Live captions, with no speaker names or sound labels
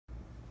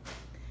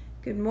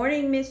Good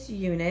morning, Miss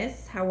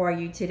Eunice. How are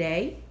you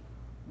today?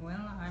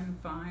 Well, I'm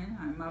fine.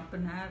 I'm up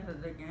and at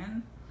it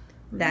again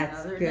for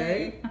That's another good.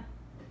 day.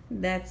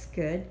 That's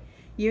good.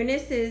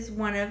 Eunice is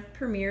one of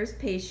Premier's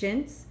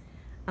patients.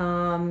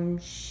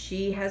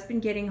 She has been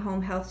getting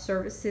home health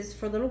services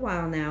for a little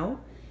while now.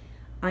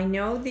 I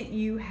know that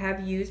you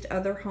have used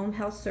other home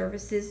health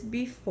services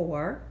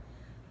before.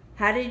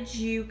 How did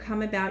you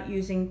come about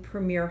using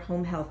Premier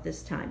Home Health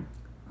this time?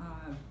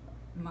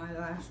 My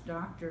last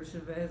doctor's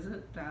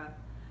visit,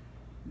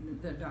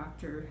 the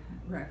doctor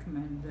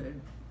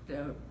recommended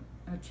a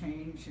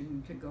change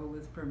and to go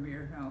with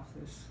Premier Health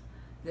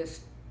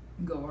this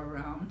go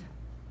around.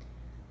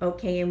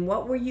 Okay, and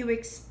what were you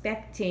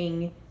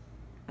expecting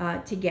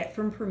to get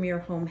from Premier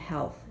Home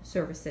Health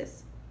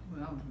Services?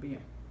 Well, to be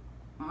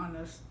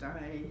honest,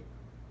 I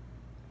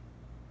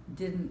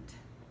didn't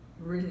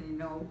really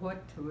know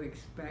what to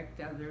expect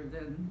other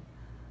than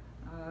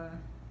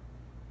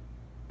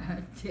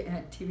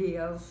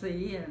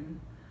TLC and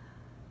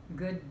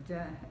good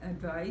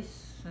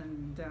advice,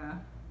 and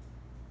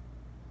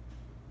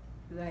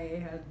they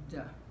had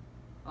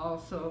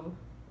also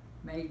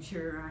made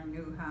sure I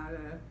knew how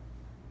to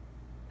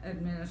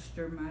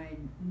administer my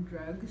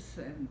drugs,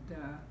 and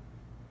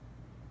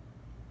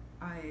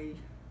I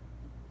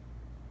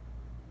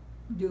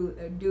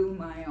do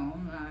my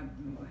own.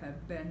 I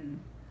have been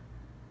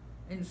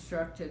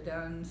instructed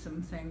on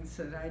some things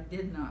that I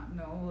did not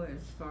know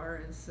as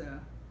far as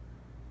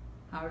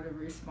how to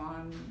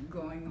respond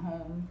going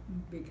home,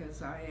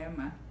 because I am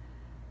a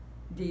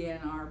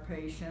DNR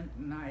patient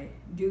and I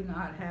do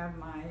not have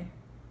my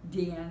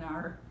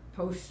DNR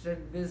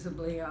posted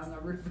visibly on the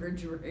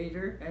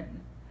refrigerator,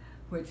 and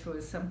which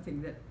was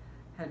something that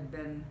had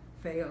been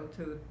failed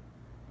to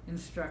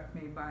instruct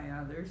me by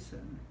others,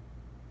 and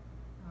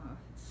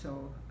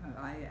so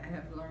I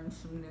have learned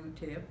some new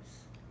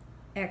tips.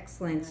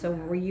 Excellent. So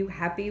were you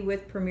happy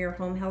with Premier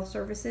Home Health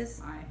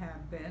Services? I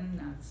have been.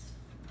 Thus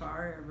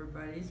far,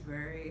 everybody's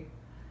very,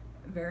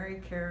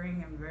 very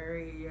caring and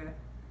very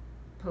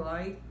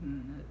polite,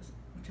 and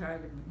try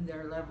to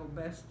their level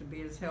best to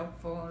be as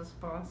helpful as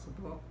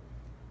possible.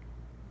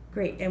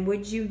 Great. And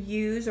would you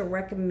use or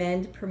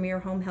recommend Premier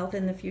Home Health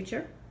in the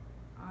future?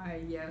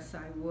 Yes,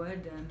 I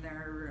would, and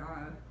their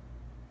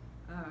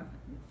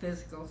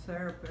physical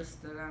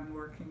therapist that I'm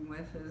working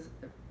with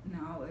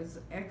is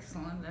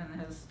excellent and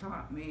has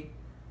taught me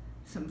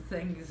some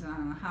things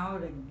on how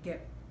to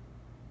get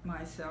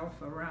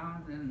myself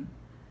around and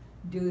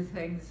do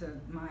things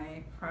that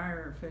my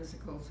prior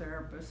physical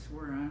therapists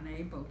were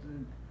unable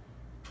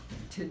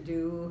to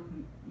do,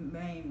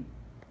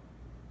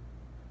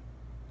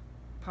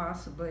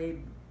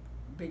 possibly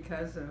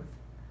because of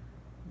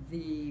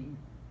the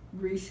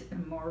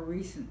more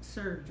recent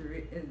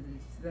surgery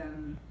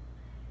than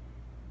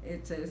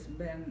it has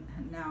been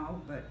now,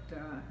 but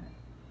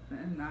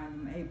and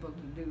I'm able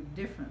to do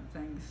different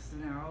things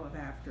now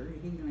after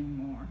healing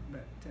more,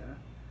 but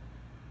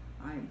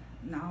I'm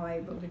now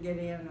able to get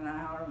in and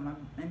out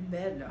of in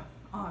bed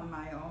on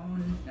my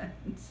own,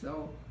 and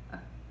so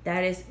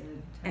that is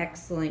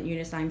excellent,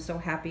 Eunice. I'm so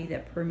happy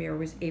that Premier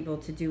was able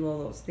to do all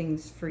those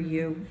things for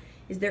you.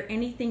 Is there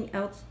anything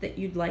else that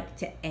you'd like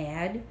to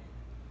add?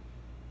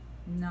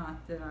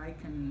 Not that I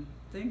can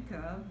think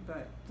of,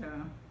 but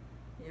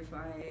if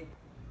I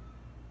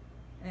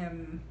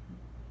am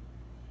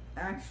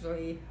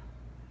actually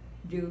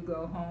do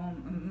go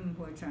home,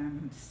 which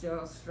I'm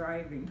still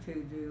striving to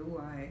do,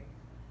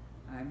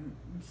 I'm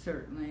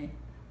certainly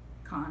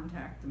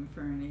contact them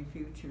for any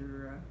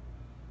future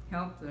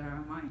help that I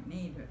might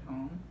need at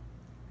home.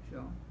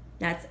 So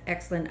that's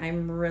excellent.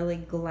 I'm really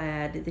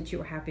glad that you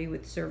were happy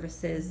with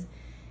services,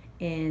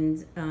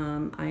 and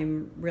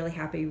I'm really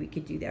happy we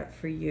could do that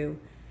for you.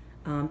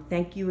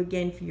 Thank you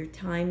again for your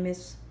time,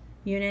 Miss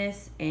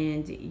Eunice,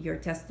 and your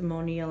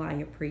testimonial. I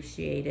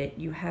appreciate it.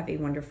 You have a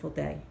wonderful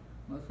day.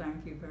 Well,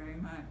 thank you very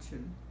much,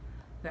 and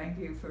thank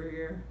you for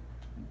your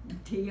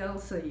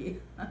TLC.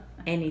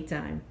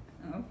 Anytime.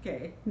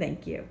 Okay.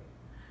 Thank you.